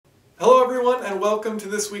Hello everyone and welcome to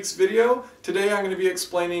this week's video. Today I'm going to be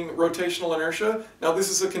explaining rotational inertia. Now this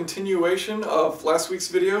is a continuation of last week's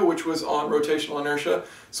video, which was on rotational inertia.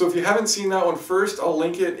 So if you haven't seen that one first, I'll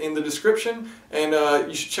link it in the description, and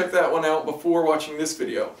you should check that one out before watching this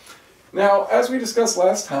video. Now, as we discussed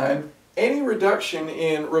last time, any reduction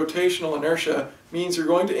in rotational inertia means you're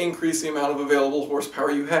going to increase the amount of available horsepower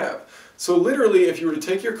you have. So literally, if you were to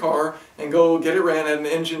take your car and go get it ran at an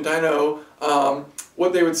engine dyno,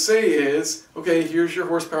 what they would say is, okay, here's your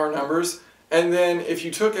horsepower numbers, and then if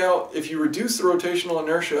you reduce the rotational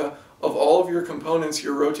inertia of all of your components,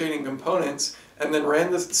 your rotating components, and then ran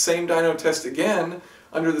the same dyno test again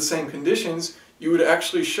under the same conditions, you would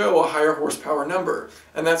actually show a higher horsepower number.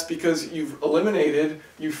 And that's because you've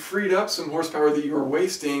freed up some horsepower that you were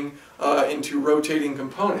wasting into rotating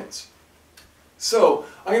components. So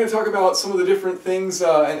I'm going to talk about some of the different things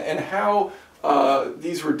and how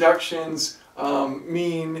these reductions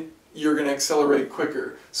mean you're going to accelerate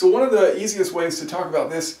quicker. So one of the easiest ways to talk about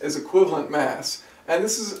this is equivalent mass. And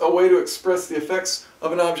this is a way to express the effects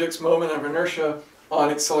of an object's moment of inertia on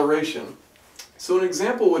acceleration. So an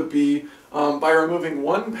example would be by removing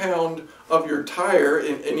 1 pound of your tire,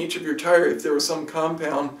 in each of your tire, if there was some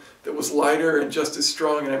compound that was lighter and just as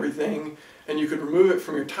strong and everything, and you could remove it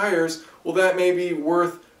from your tires, well, that may be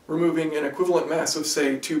worth removing an equivalent mass of,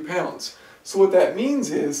 say, 2 pounds. So what that means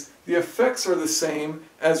is the effects are the same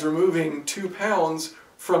as removing 2 pounds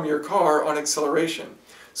from your car on acceleration.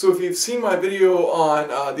 So if you've seen my video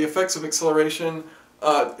on the effects of acceleration,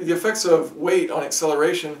 the effects of weight on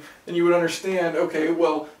acceleration, then you would understand, okay,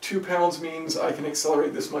 well, 2 pounds means I can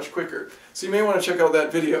accelerate this much quicker. So you may want to check out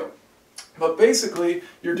that video. But basically,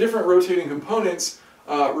 your different rotating components,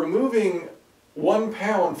 removing 1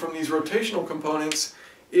 pound from these rotational components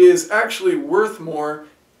is actually worth more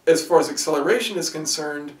as far as acceleration is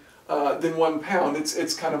concerned than 1 pound.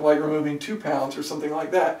 It's kind of like removing 2 pounds or something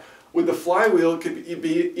like that. With the flywheel, it could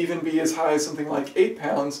even be as high as something like 8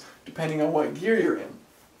 pounds, depending on what gear you're in.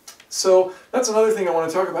 So that's another thing I want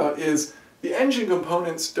to talk about is the engine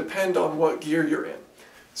components depend on what gear you're in.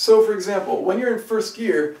 So for example, when you're in first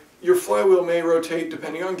gear, your flywheel may rotate,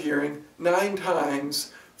 depending on gearing, 9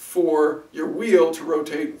 times for your wheel to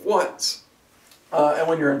rotate once. And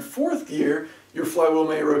when you're in fourth gear, your flywheel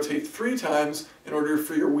may rotate 3 times in order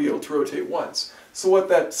for your wheel to rotate once. So what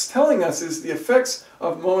that's telling us is the effects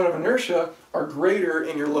of moment of inertia are greater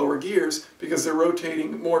in your lower gears because they're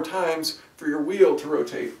rotating more times for your wheel to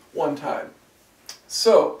rotate 1 time.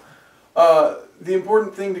 So the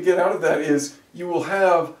important thing to get out of that is you will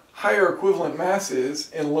have higher equivalent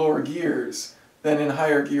masses in lower gears than in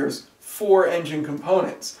higher gears for engine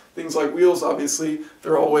components. Things like wheels, obviously,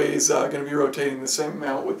 they're always going to be rotating the same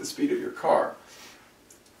amount with the speed of your car.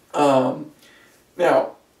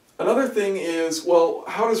 Now, another thing is, well,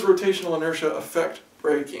 how does rotational inertia affect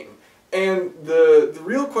braking? And the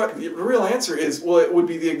real answer is, well, it would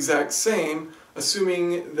be the exact same,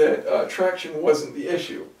 assuming that traction wasn't the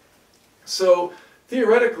issue. So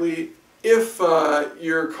theoretically, if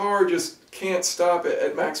your car just can't stop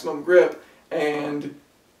at maximum grip and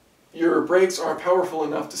your brakes aren't powerful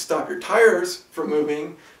enough to stop your tires from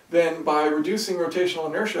moving, then by reducing rotational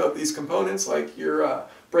inertia of these components, like your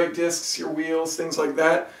brake discs, your wheels, things like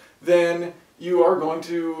that, then you are going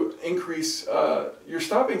to increase your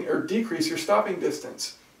stopping or decrease your stopping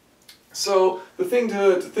distance. So the thing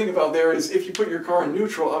to think about there is if you put your car in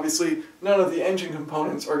neutral, obviously none of the engine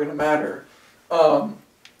components are going to matter.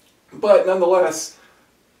 But nonetheless,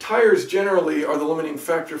 tires generally are the limiting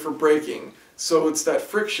factor for braking. So it's that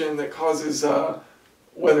friction that causes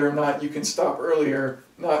whether or not you can stop earlier,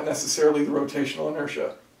 not necessarily the rotational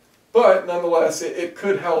inertia. But nonetheless, it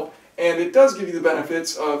could help, and it does give you the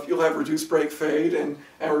benefits of you'll have reduced brake fade and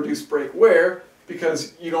reduced brake wear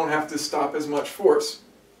because you don't have to stop as much force.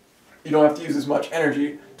 You don't have to use as much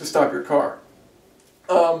energy to stop your car.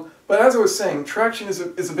 But as I was saying, traction is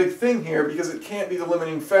a big thing here because it can't be the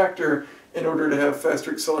limiting factor in order to have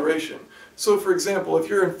faster acceleration. So for example, if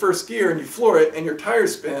you're in first gear and you floor it and your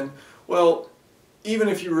tires spin, well, even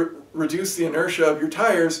if you reduce the inertia of your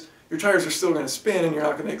tires are still going to spin and you're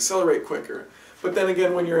not going to accelerate quicker. But then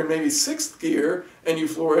again, when you're in maybe 6th gear and you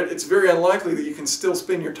floor it, it's very unlikely that you can still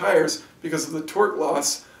spin your tires because of the torque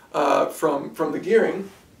loss from the gearing.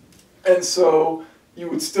 And so you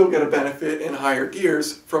would still get a benefit in higher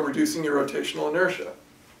gears from reducing your rotational inertia.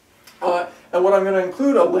 And what I'm going to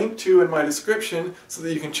include a link to in my description so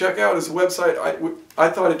that you can check out is a website. I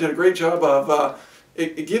thought it did a great job of,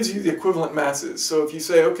 it gives you the equivalent masses. So if you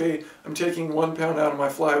say, okay, I'm taking 1 pound out of my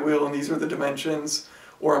flywheel and these are the dimensions,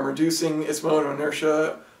 or I'm reducing its moment of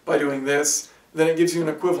inertia by doing this, then it gives you an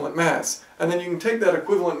equivalent mass. And then you can take that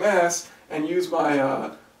equivalent mass and use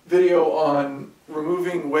my video on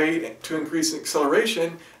removing weight to increase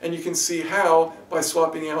acceleration, and you can see how, by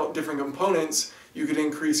swapping out different components, you could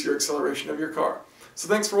increase your acceleration of your car. So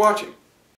thanks for watching.